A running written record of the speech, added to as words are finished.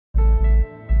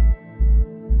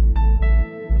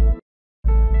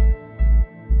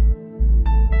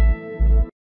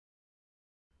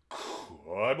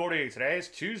Howdy, today's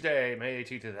Tuesday, May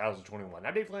 18, 2021.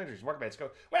 I'm Dave Landry's market bets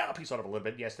go. Well, peace out of a little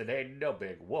bit yesterday. No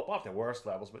big whoop off the worst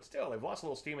levels, but still, they've lost a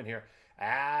little steam in here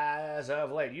as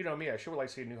of late. You know me, I sure would like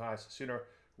to see new highs sooner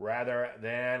rather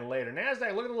than later.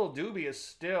 NASDAQ looking a little dubious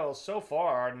still so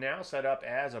far, now set up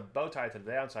as a bow tie to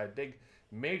the downside. Big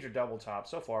major double top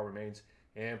so far remains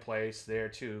in place there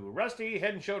too. Rusty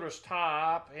head and shoulders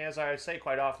top. As I say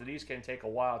quite often, these can take a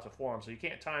while to form, so you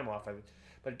can't time off of it.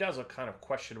 But it does look kind of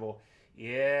questionable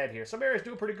yet here. Some areas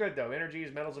doing pretty good though.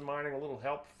 Energies, metals and mining, a little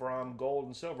help from gold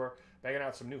and silver, banging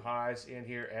out some new highs in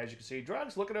here. As you can see,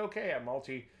 drugs looking okay at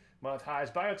multi-month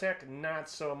highs. Biotech, not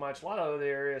so much. A lot of other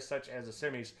areas, such as the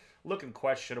semis, looking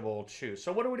questionable too.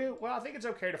 So what do? Well, I think it's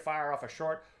okay to fire off a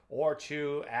short or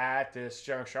two at this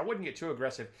juncture. I wouldn't get too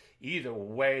aggressive either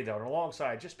way though. And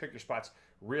alongside, just pick your spots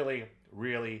really,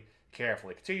 really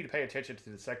carefully. Continue to pay attention to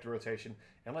the sector rotation,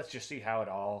 and let's just see how it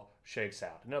all shakes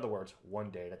out. In other words, one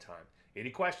day at a time. Any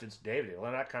questions?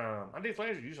 David@Atlanta.com. I'm Dave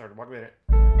Landry. You start to mark a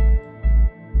minute.